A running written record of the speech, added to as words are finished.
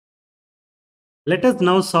Let us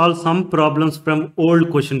now solve some problems from old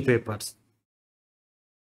question papers.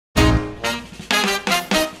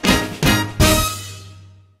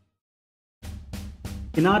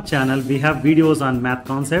 In our channel, we have videos on math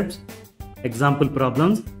concepts, example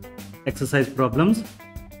problems, exercise problems,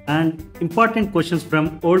 and important questions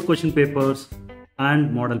from old question papers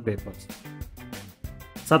and model papers.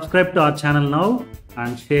 Subscribe to our channel now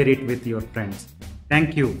and share it with your friends.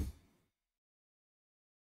 Thank you.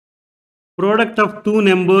 Product of two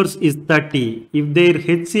numbers is 30. If their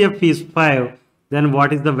HCF is 5, then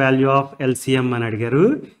what is the value of LCM అని అడిగారు.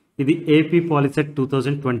 ఇది AP Polycet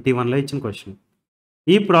 2021లో ఇచ్చిన question.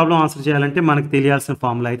 ఈ problem answer చేయాలంటే మనకు తెలియాల్సిన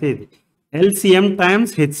formula అయితే ఇది. LCM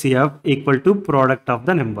times HCF equal to product of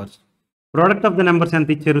the numbers. Product of the numbers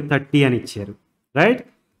ఎంత ఇచ్చారు? 30 అని ఇచ్చారు, రైట్?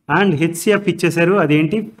 అండ్ HCF ఇచ్చేసారు,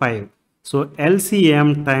 అదేంటి? 5. So LCM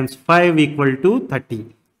times 5 equal to 30.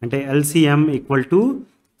 అంటే LCM equal to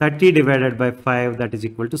 30 divided by 5, that is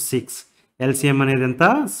equal to 6. LCM అనేది ఎంత?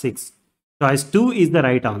 6. Choice 2 is the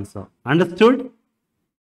right answer. Understood?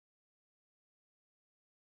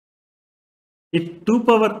 If 2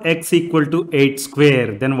 power x equal to 8 square,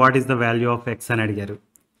 then what is the value of x అని అడిగారు.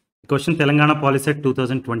 Question Telangana POLYCET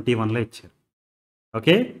 2021లో ఇచ్చారు.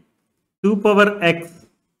 Okay, 2 power x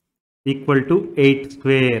equal to 8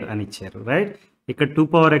 square అని ఇచ్చారు, right? ఇక్కడ 2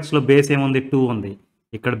 power x లో base ఏముంది? 2 ఉంది.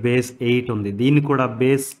 ఇక్కడ బేస్ 8 ఉంది. దీన్ని కూడా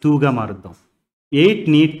బేస్ 2గా మారుద్దాం.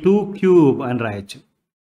 8ని 2 క్యూబ్ అని రాయొచ్చు,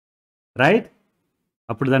 రైట్?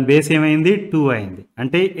 అప్పుడు దాని బేస్ ఏమైంది? 2 అయింది.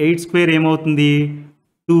 అంటే 8 స్క్వేర్ ఏమవుతుంది?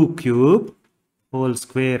 2 క్యూబ్ హోల్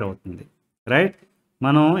స్క్వేర్ అవుతుంది, రైట్?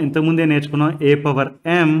 మనం ఇంతకుముందే నేర్చుకున్నాం ఏ power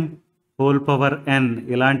m whole power n.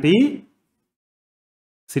 ఇలాంటి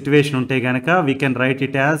సిట్యువేషన్ ఉంటే కనుక we can write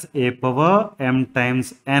it as a power m times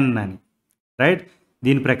n అని, రైట్?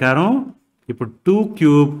 దీని ప్రకారం ఇప్పుడు 2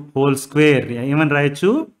 క్యూబ్ హోల్ స్క్వేర్ ఏమని రాయొచ్చు?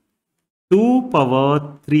 2 power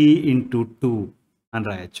 3 into 2 అని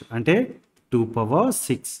రాయొచ్చు. అంటే 2 power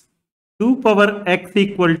 6. 2 power x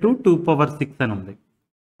equal to 2 power 6 అని ఉంది.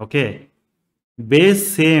 ఓకే, బేస్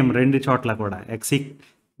సేమ్ రెండు చోట్ల కూడా. x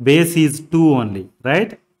base is 2 only,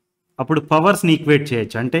 right? అప్పుడు పవర్స్ని ఈక్వేట్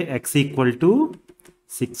చేయొచ్చు. అంటే x ఈక్వల్ టు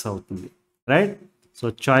 6 అవుతుంది, right? So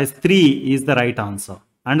choice 3 is the right answer.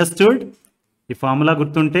 Understood? ఈ ఫార్ములా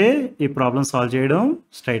గుర్తుంటే ఈ ప్రాబ్లం సాల్వ్ చేయడం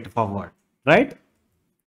straight forward, right?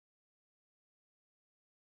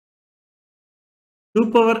 2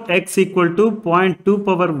 power x equal to 0.2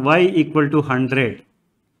 power y equal to 100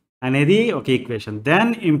 అనేది ఒక equation.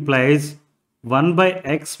 Then implies 1 by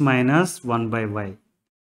x minus 1 by y.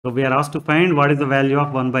 So we are asked to find what is the value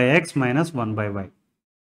of 1 by x minus 1 by y.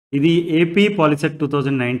 ఇది AP POLYCET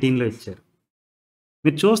 2019లో ఇచ్చారు.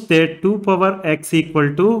 మీరు చూస్తే 2 power x equal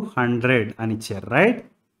to 100 అని ఇచ్చారు, right?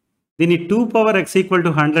 దీన్ని 2 power x equal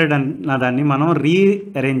to 100 అన్న దాన్ని మనం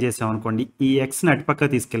రీఅరేంజ్ చేసాం అనుకోండి. ఈ ఎక్స్ని అటుపక్క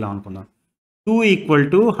తీసుకెళ్ళాం అనుకుందాం. 2 equal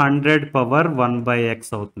to 100 power 1 by x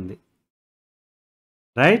అవుతుంది,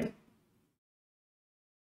 right?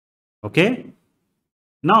 Okay,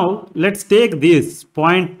 now let's take this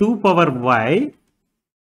 0.2 power y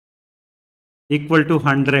equal to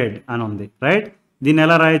 100 అని ఉంది, రైట్? దీన్ని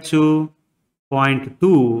ఎలా రాయొచ్చు? 0.2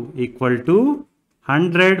 equal to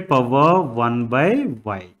 100 power 1 by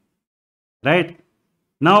y, right?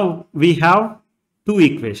 Now we have two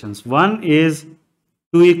equations. One is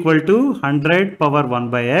 2 equal to 100 power 1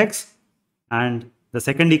 by x, and the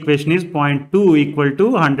second equation is 0.2 equal to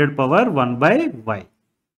 100 power 1 by y.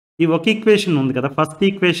 ఈ ఒక equation ఉంది కదా, first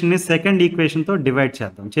ఈక్వేషన్ని second ఈక్వేషన్తో divide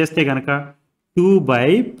చేద్దాం. చేస్తే కనుక 2 by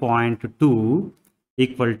 0.2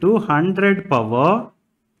 equal to 100 power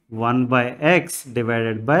 1 by x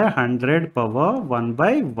divided by 100 power 1 by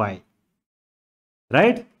y,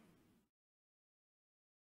 right?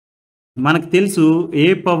 మనకు తెలుసు a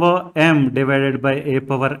power m divided by a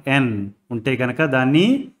power n ఉంటే కనుక దాన్ని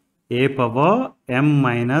a power m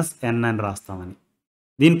minus n అని రాస్తామని.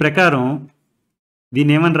 దీని ప్రకారం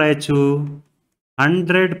దీన్ని ఏమని రాయొచ్చు?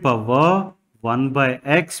 100 power 1 by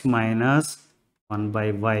x minus 1 by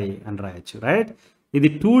y అని రాయొచ్చు, రైట్? ఇది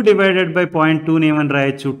 2 divided by 0.2 ఏమని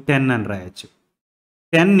రాయొచ్చు? 10 అని రాయొచ్చు.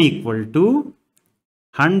 10 equal to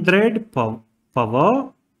 100 power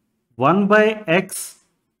 1 by x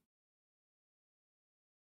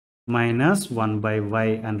minus 1 by y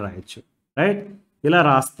అని రాయొచ్చు, రైట్? ఇలా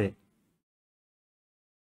రాస్తే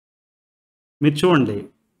మీరు చూడండి,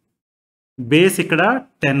 బేస్ ఇక్కడ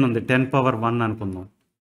 10 ఉంది, 10 power 1 అనుకుందాం.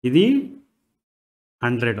 ఇది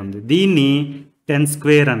 100 ఉంది. దీన్ని 10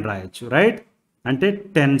 స్క్వేర్ అని రాయొచ్చు, రైట్? అంటే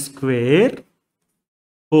 10 square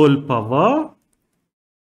whole power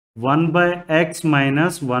 1 by x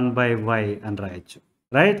minus 1 by y అని రాయొచ్చు,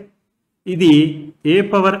 రైట్? ఇది ఏ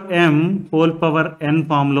power m whole power n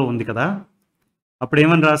ఫామ్లో ఉంది కదా. అప్పుడు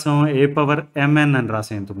ఏమని రాసాం ఏ పవర్ mn అని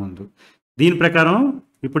రాసాం ఇంతకుముందు. దీని ప్రకారం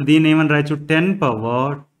ఇప్పుడు దీన్ని ఏమని రాయొచ్చు 10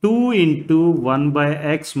 power 2 into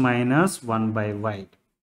 1/x minus 1/y,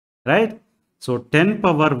 right. So 10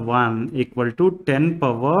 power 1 equal to 10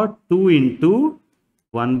 power 2 into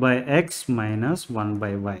 1/x minus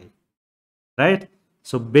 1/y, right.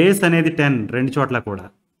 So base అనేది 10 రెండు చోట్ల కూడా.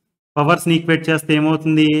 పవర్స్ని ఈక్వేట్ చేస్తే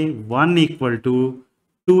ఏమవుతుంది 1 equal to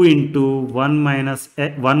 2 into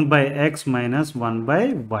 1/x minus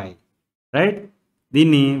 1/y, right.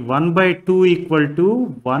 దీన్ని 1/2 equal to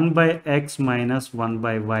 1/x minus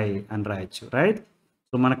 1/y అని రాయొచ్చు, right.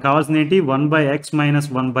 So మనకు కావాల్సిన ఏంటి 1/x మైనస్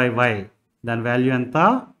 1/y, దాని వాల్యూ ఎంత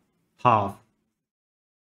half.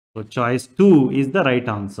 So choice 2 is the right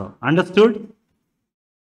answer. Understood?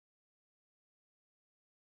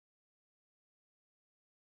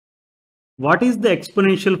 What is the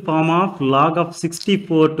exponential form of log of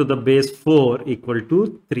 64 to the base 4 equal to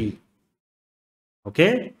 3? Okay,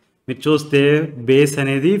 మీరు చూస్తే base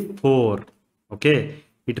అనేది 4, ఓకే,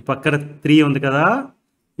 ఇటు పక్కన 3 ఉంది కదా.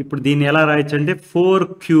 ఇప్పుడు దీన్ని ఎలా రాయొచ్చు అంటే 4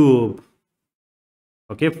 cube,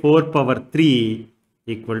 okay, 4 power 3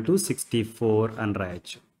 equal to 64 అని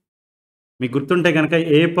రాయొచ్చు. మీకు గుర్తుంటే కనుక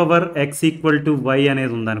ఏ power X equal to why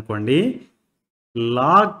అనేది ఉందనుకోండి,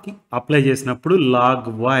 లాగ్ అప్లై చేసినప్పుడు log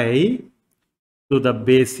y to the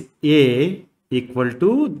base a equal to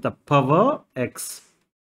the power x.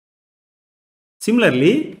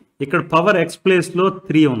 Similarly, ఇక్కడ పవర్ x ప్లేస్లో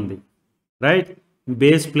 3 ఉంది, రైట్,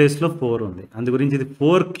 బేస్ ప్లేస్లో 4 ఉంది, అందు గురించి ఇది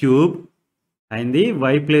 4 క్యూబ్ అయింది.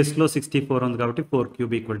 y ప్లేస్లో 64 ఉంది కాబట్టి 4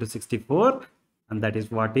 cube equal to 64, and that is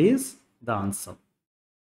what is the answer.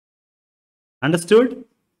 Understood?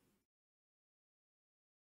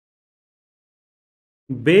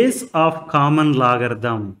 Base of common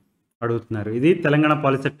logarithm అడుగుతున్నారు. ఇది తెలంగాణ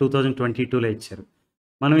పాలిసెట్ 2022లో ఇచ్చారు.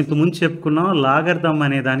 మనం ఇంత ముందు చెప్పుకున్నాం లాగర్థం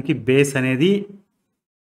అనే దానికి బేస్ అనేది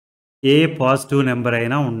ఏ పాజిటివ్ నెంబర్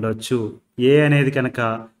అయినా ఉండొచ్చు. ఏ అనేది కనుక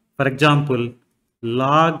for example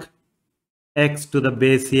log X to the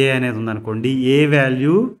base ఏ అనేది ఉందనుకోండి, ఏ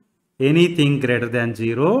value anything greater than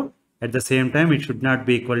 0 at the same time it should not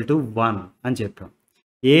be equal to 1 అని చెప్పాం.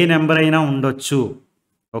 ఏ నెంబర్ అయినా ఉండొచ్చు,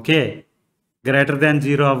 ఓకే, గ్రేటర్ దాన్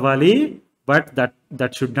 0 అవ్వాలి, but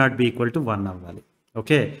that should not be equal to 1 అవ్వాలి.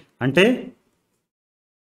 Okay, అంటే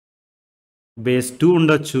base 2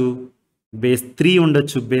 ఉండొచ్చు, బేస్ 3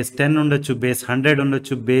 ఉండొచ్చు, బేస్ 10 ఉండొచ్చు, బేస్ 100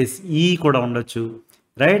 ఉండొచ్చు, బేస్ ఈ కూడా ఉండొచ్చు,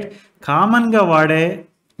 రైట్. కామన్గా వాడే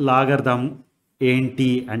లాగర్థం ఏంటి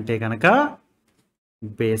అంటే కనుక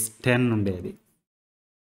బేస్ 10 ఉండేది.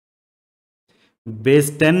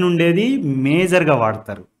 బేస్ 10 ఉండేది మేజర్గా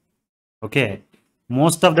వాడతారు. Okay,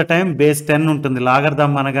 most of the time base 10 ఉంటుంది.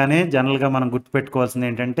 లాగర్థం అనగానే జనరల్గా మనం గుర్తుపెట్టుకోవాల్సింది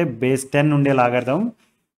ఏంటంటే బేస్ 10 ఉండే లాగర్థం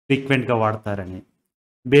ఫ్రీక్వెంట్గా వాడతారని.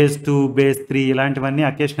 బేస్ 2, బేస్ 3 ఇలాంటివన్నీ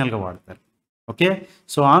అకేషనల్గా వాడతారు. Okay,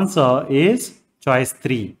 so answer is choice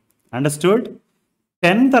 3. Understood?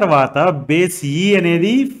 10 తర్వాత బేస్ ఈ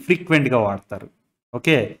అనేది ఫ్రీక్వెంట్గా వాడతారు.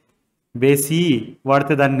 ఓకే, బేస్ ఈ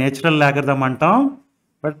వాడితే దాన్ని నేచురల్ లాగర్థం అంటాం,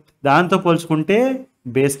 బట్ దాంతో పోల్చుకుంటే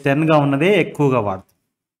బేస్ 10గా ఉన్నదే ఎక్కువగా వాడతాం.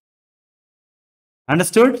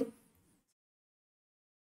 Understood?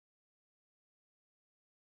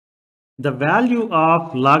 The value of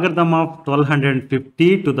logarithm of 1250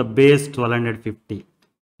 to the base 1250.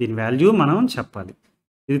 దీని వాల్యూ మనం చెప్పాలి.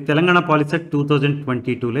 ఇది తెలంగాణ పాలిసెట్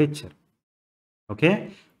 2022లో ఇచ్చారు. ఓకే,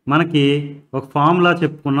 మనకి ఒక ఫార్ములా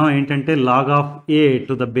చెప్పుకున్నాం ఏంటంటే log of A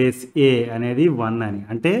to the base ఏ అనేది 1 అని.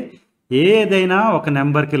 అంటే ఏదైనా ఒక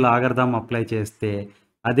నెంబర్కి లాగర్థం అప్లై చేస్తే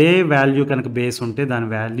అదే వాల్యూ కనుక బేస్ ఉంటే దాని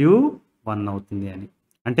వాల్యూ 1 అవుతుంది అని.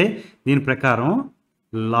 అంటే దీని ప్రకారం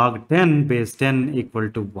log 10 base 10 equal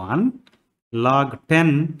to 1, log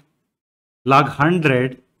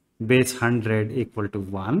 100 base 100 equal to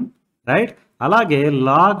 1, right. అలాగే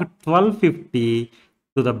log 1250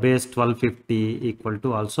 to the base 1250 equal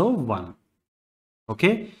to also 1.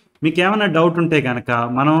 Okay, మీకు ఏమైనా డౌట్ ఉంటే కనుక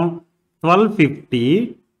మనం 1250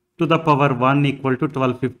 to the power 1 equal to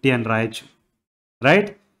 1250 అని రాయొచ్చు,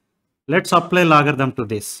 right. Let's apply logarithm to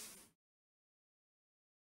this.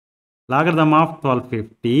 Logarithm of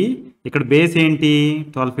 1250, ఇక్కడ base ఏంటి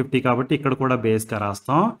 1250 కాబట్టి ఇక్కడ కూడా బేస్గా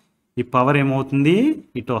రాస్తాం. ఈ పవర్ ఏమవుతుంది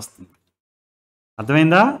ఇటు వస్తుంది.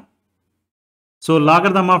 అర్థమైందా? So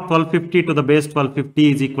logarithm of 1250 to the base 1250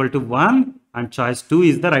 is equal to 1 and choice 2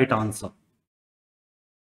 is the right answer.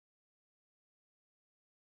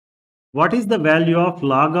 What is the value of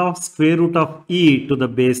log of square root of ఈ టు ద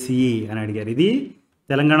బేస్ ఈ అని అడిగారు. ఇది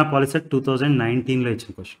తెలంగాణ పాలిసెట్ 2019లో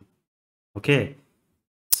ఇచ్చిన question. Okay,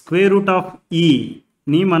 square root of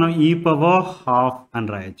ఈని మనం ఈ power half అని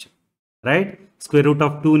రాయొచ్చు, రైట్. స్క్వేర్ రూట్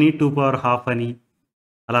ఆఫ్ 2ని 2 పవర్ హాఫ్ అని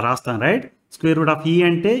అలా రాస్తాం, రైట్. స్క్వేర్ రూట్ ఆఫ్ ఈ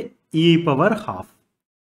అంటే ఈ పవర్ హాఫ్.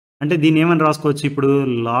 అంటే దీన్ని ఏమని రాసుకోవచ్చు ఇప్పుడు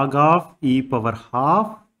లాగ్ ఆఫ్ ఈ power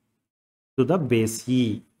half to the base ఈ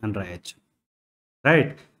అని రాయొచ్చు,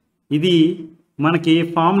 రైట్. ఇది మనకి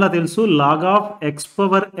ఫార్ములా తెలుసు, log of X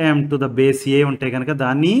power M to the base ఏ ఉంటే కనుక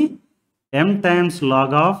దాన్ని ఎం times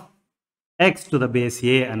log of X to the base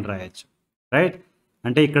ఏ అని రాయొచ్చు, రైట్.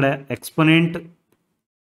 అంటే ఇక్కడ ఎక్స్పోనెంట్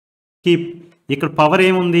కి ఇక్కడ పవర్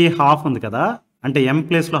ఏముంది, హాఫ్ ఉంది కదా, అంటే ఎం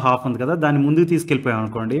ప్లేస్లో హాఫ్ ఉంది కదా, దాన్ని ముందుకు తీసుకెళ్ళిపోయాం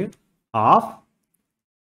అనుకోండి, హాఫ్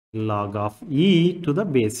లాగ్ ఆఫ్ ఈ టు ద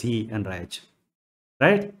బేస్ ఈ అని రాయొచ్చు,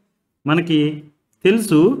 రైట్. మనకి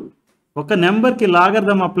తెలుసు ఒక నెంబర్కి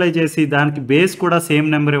లాగర్థం అప్లై చేసి దానికి బేస్ కూడా సేమ్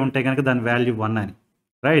నెంబరే ఉంటే కనుక దాని వాల్యూ 1 అని,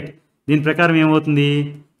 రైట్. దీని ప్రకారం ఏమవుతుంది,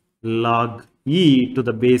 లాగ్ ఈ టు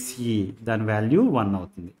ద బేస్ ఈ దాని వాల్యూ 1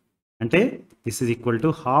 అవుతుంది. అంటే this is equal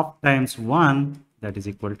to half times 1, that is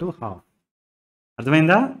equal to half.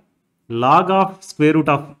 అర్థమైందా? Log of square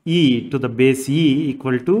root of ఈ టు ద బేస్ ఈ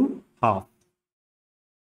equal to half.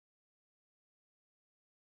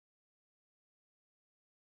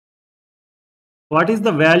 What is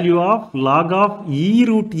the value of log of ఈ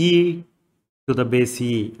route ఈ to the base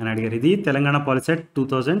ఈ అని అడిగారు. ఇది Telangana POLYCET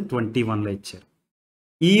 2021లో ఇచ్చారు.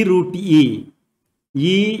 ఈ రూట్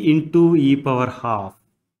ఈ ఇంటూ ఈ పవర్ హాఫ్,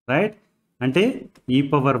 రైట్. అంటే ఈ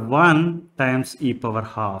పవర్ 1 టైమ్స్ ఈ పవర్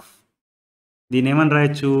హాఫ్. దీని ఏమని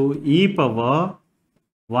రాయొచ్చు, ఈ పవర్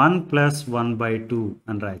 1 ప్లస్ 1/2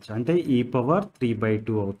 అని రాయొచ్చు. అంటే ఈ పవర్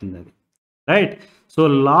 3/2 అవుతుంది అది, రైట్. సో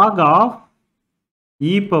లాగ్ ఆఫ్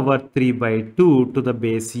ఈ పవర్ 3/2 టు ద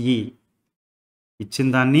బేస్ ఈ ఇచ్చిన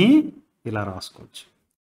దాన్ని ఇలా రాసుకోవచ్చు.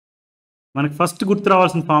 మనకి ఫస్ట్ గుర్తు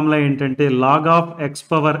రావాల్సిన ఫార్ములా ఏంటంటే log of X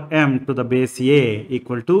power M to the base A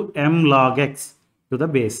equal to M log X to the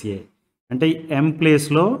base ఏ. అంటే ఎం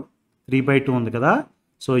ప్లేస్లో 3/2 ఉంది కదా,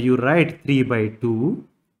 so you right 3/2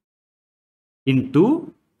 into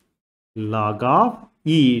log of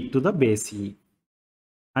ఈ టు ద బేస్ ఈ.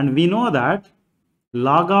 And we know that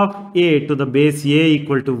log of a to the base a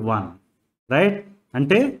equal to 1, right.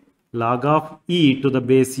 అంటే log of e to the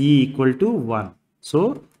base e equal to 1. So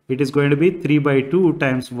it is going to be 3/2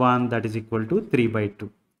 times 1, that is equal to 3/2,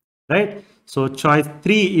 right. So choice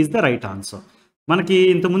 3 is the right answer. మనకి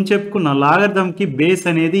ఇంతకుముందు చెప్పుకున్న లాగర్థంకి base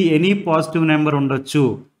అనేది any positive number ఉండొచ్చు,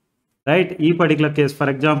 right. ఈ particular case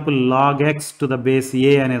for example log x to the base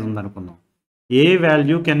a అనేది ఉందనుకుందాం. ఏ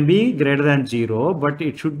value can be greater than 0 but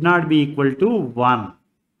it should not be equal to 1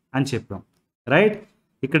 అని చెప్పాం, రైట్.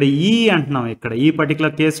 ఇక్కడ ఈ అంటున్నాం, ఇక్కడ ఈ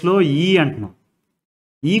పర్టికులర్ కేసులో ఈ అంటున్నాం.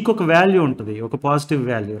 ఈకి ఒక వాల్యూ ఉంటుంది, ఒక positive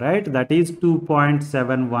value, right. That is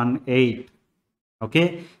 2.718. Okay,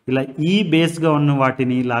 ఇలా ఈ బేస్గా ఉన్న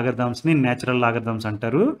వాటిని లాగర్థమ్స్ని నేచురల్ లాగర్థమ్స్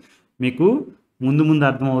అంటారు. మీకు ముందు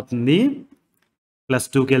అర్థమవుతుంది.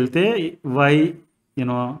 +2కి వెళ్తే why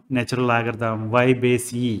natural logarithm why base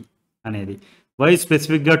ఈ అనేది, వై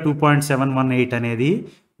స్పెసిఫిక్గా 2.718 అనేది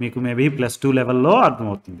మీకు మేబీ +2 లెవెల్లో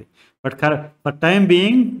అర్థమవుతుంది. But for time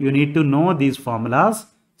being you need to know these formulas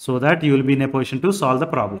so that you will be in a position to solve the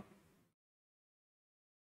problem.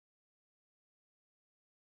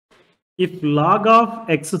 If log of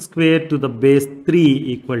X square to the base 3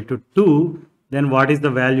 equal to 2, then what is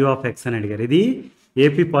the value of X అని అడిగారు. ఇది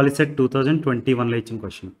AP POLYCET 2021లో ఇచ్చిన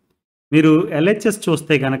question. మీరు LHS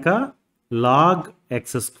చూస్తే కనుక log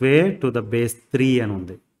X square to the base 3 అని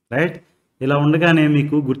ఉంది, right. ఇలా ఉండగానే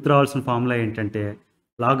మీకు గుర్తు రావాల్సిన ఫార్ములా ఏంటంటే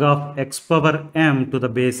log of X power M to the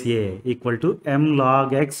base A equal to M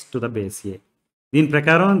log X to the base ఏ. దీని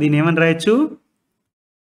ప్రకారం దీన్ని ఏమని రాయొచ్చు,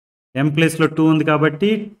 ఎం ప్లేస్లో 2 ఉంది కాబట్టి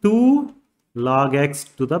 2 log X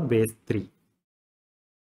to the base 3.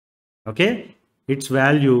 Okay, it's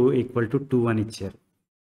value equal to 2 అని ఇచ్చారు,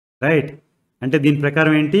 రైట్. అంటే దీని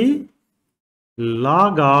ప్రకారం ఏంటి,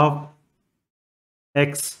 log of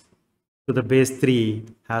x to the base 3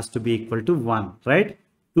 has to be equal to 1, right.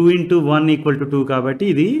 2 into 1 equal to 2 కాబట్టి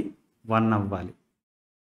ఇది 1 అవ్వాలి.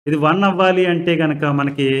 ఇది 1 అవ్వాలి అంటే కనుక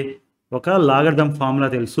మనకి ఒక లాగర్థం ఫార్ములా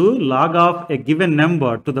తెలుసు, log of a given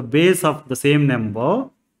number to the base of the same number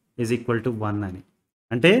is equal to 1 అని.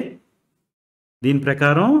 అంటే దీని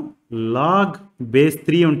ప్రకారం లాగ్ బేస్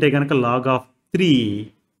 3 ఉంటే కనుక log of 3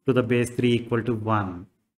 to the base 3 equal to 1.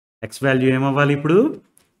 X value ఏమవ్వాలి ఇప్పుడు,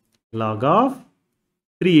 log of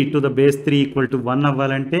 3 to the base 3 equal to 1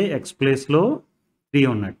 అవ్వాలంటే X ప్లేస్లో 3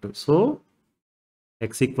 ఉన్నట్టు. So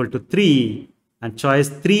X equal to 3 and choice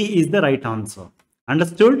 3 is the right answer.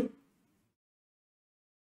 Understood?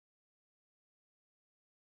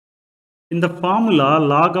 In the formula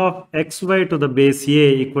log of xy to the base a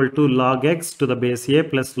equal to log x to the base a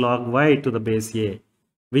plus log y to the base a,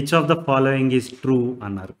 which of the following is true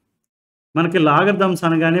అన్నారు. మనకి logarithms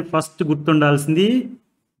అనగానే first గుర్తుండాల్సింది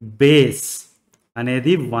base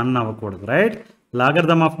అనేది 1 అవ్వకూడదు, right.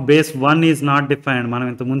 Logarithm of base 1 is not defined. మనం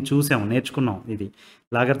ఇంతకుముందు చూసాము, నేర్చుకున్నాం ఇది.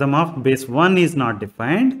 Logarithm of base 1 is not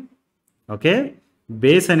defined. Okay,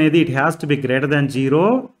 base అనేది it has to be greater than 0,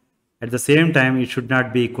 at the same time it should not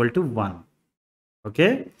be equal to 1. Okay,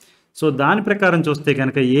 so దాని ప్రకారం చూస్తే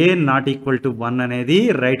కనుక ఏ నాట్ ఈక్వల్ టు 1 అనేది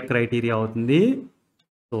రైట్ క్రైటీరియా అవుతుంది.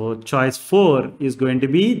 So choice 4 is going to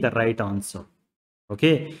be the right answer.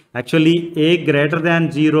 Okay, actually A greater than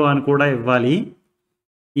 0 అని కూడా ఇవ్వాలి.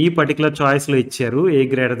 ఈ పర్టికులర్ చాయిస్లో ఇచ్చారు ఏ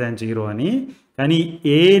గ్రేటర్ దాన్ 0 అని, కానీ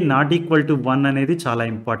ఏ నాట్ ఈక్వల్ టు 1 అనేది చాలా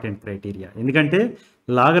ఇంపార్టెంట్ క్రైటీరియా. ఎందుకంటే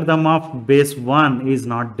logarithm of base 1 is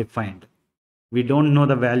not defined. We don't know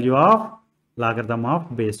the value of logarithm of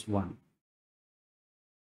base 1.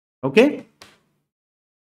 Okay.